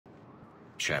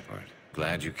Shepard,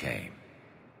 glad you came.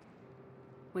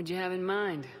 What'd you have in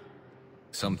mind?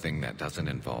 Something that doesn't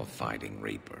involve fighting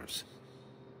Reapers.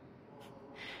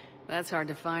 That's hard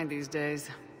to find these days.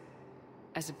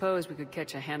 I suppose we could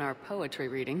catch a Hanar poetry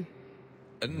reading.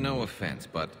 No offense,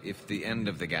 but if the end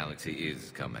of the galaxy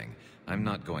is coming, I'm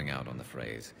not going out on the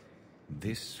phrase,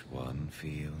 "This one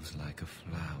feels like a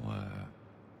flower."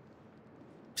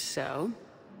 So?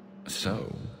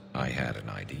 So, I had an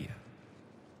idea.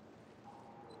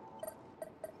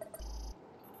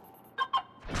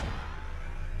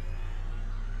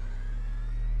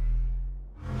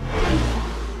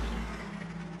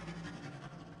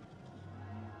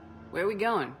 Where are we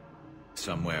going?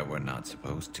 Somewhere we're not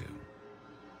supposed to.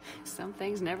 Some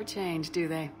things never change, do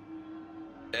they?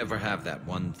 Ever have that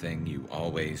one thing you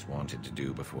always wanted to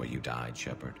do before you died,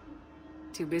 Shepard?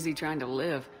 Too busy trying to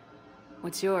live.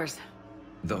 What's yours?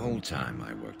 The whole time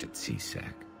I worked at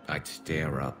CSEC, I'd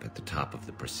stare up at the top of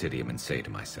the Presidium and say to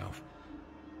myself,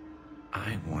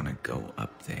 I want to go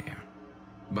up there.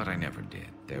 But I never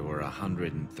did. There were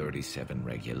 137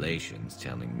 regulations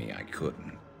telling me I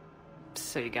couldn't.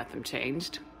 So you got them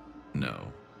changed?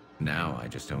 No. Now I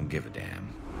just don't give a damn.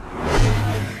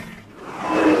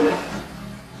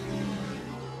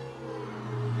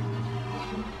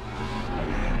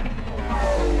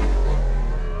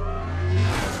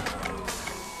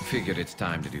 Figured it's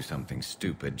time to do something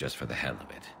stupid just for the hell of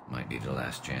it. Might be the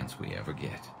last chance we ever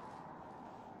get.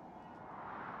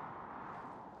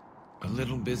 A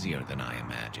little busier than I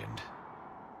imagined.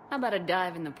 How about a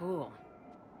dive in the pool?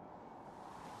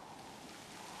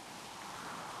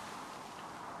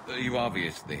 You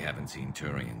obviously haven't seen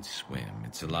Turians swim.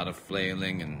 It's a lot of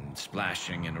flailing and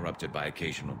splashing, interrupted by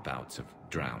occasional bouts of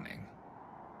drowning.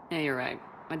 Yeah, you're right.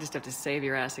 I just have to save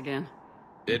your ass again.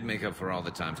 It'd make up for all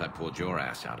the times I pulled your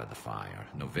ass out of the fire.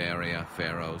 Noveria,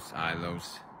 Pharos,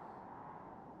 Ilos.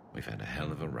 We've had a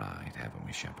hell of a ride, haven't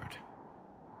we, Shepard?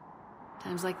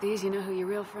 Times like these, you know who your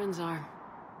real friends are.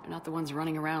 They're not the ones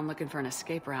running around looking for an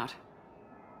escape route.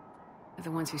 They're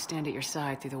the ones who stand at your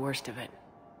side through the worst of it.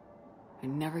 Who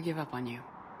never give up on you.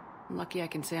 I'm lucky I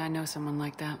can say I know someone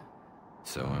like that.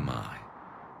 So am I.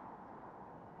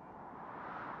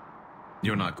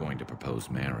 You're not going to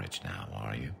propose marriage now,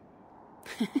 are you?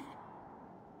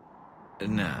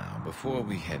 Now, before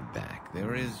we head back,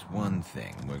 there is one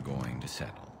thing we're going to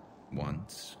settle.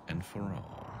 Once and for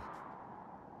all.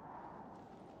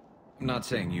 I'm not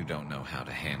saying you don't know how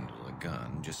to handle a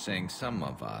gun, just saying some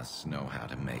of us know how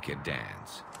to make it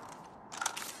dance.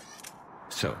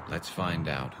 So, let's find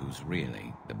out who's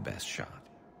really the best shot.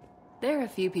 There are a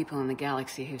few people in the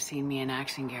galaxy who've seen me in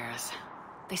action, Garrus.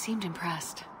 They seemed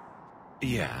impressed.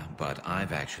 Yeah, but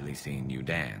I've actually seen you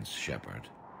dance, Shepard.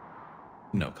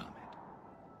 No comment.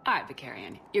 All right,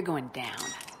 Vicarian, you're going down.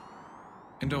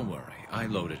 And don't worry, I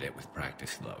loaded it with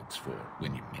practice slugs for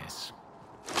when you miss.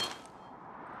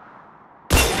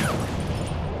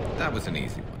 That was an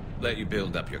easy one. Let you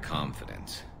build up your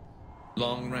confidence.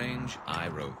 Long range, I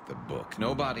wrote the book.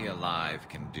 Nobody alive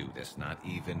can do this, not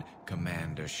even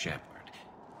Commander Shepard.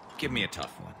 Give me a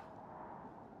tough one.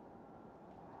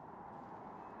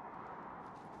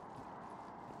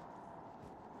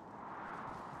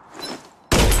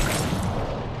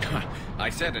 I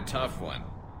said a tough one.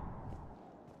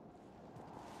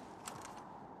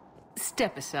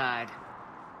 Step aside.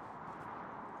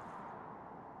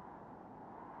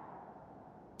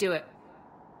 Do it.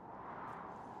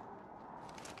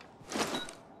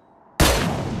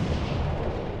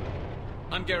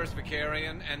 I'm Garrus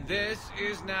Vicarian, and this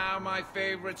is now my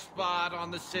favorite spot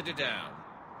on the Citadel.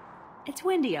 It's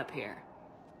windy up here.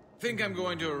 Think I'm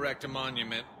going to erect a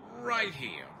monument right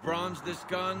here. Bronze this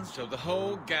gun so the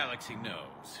whole galaxy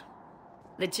knows.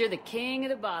 That you're the king of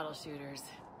the bottle shooters.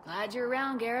 Glad you're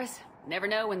around, Garrus. Never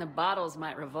know when the bottles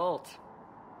might revolt.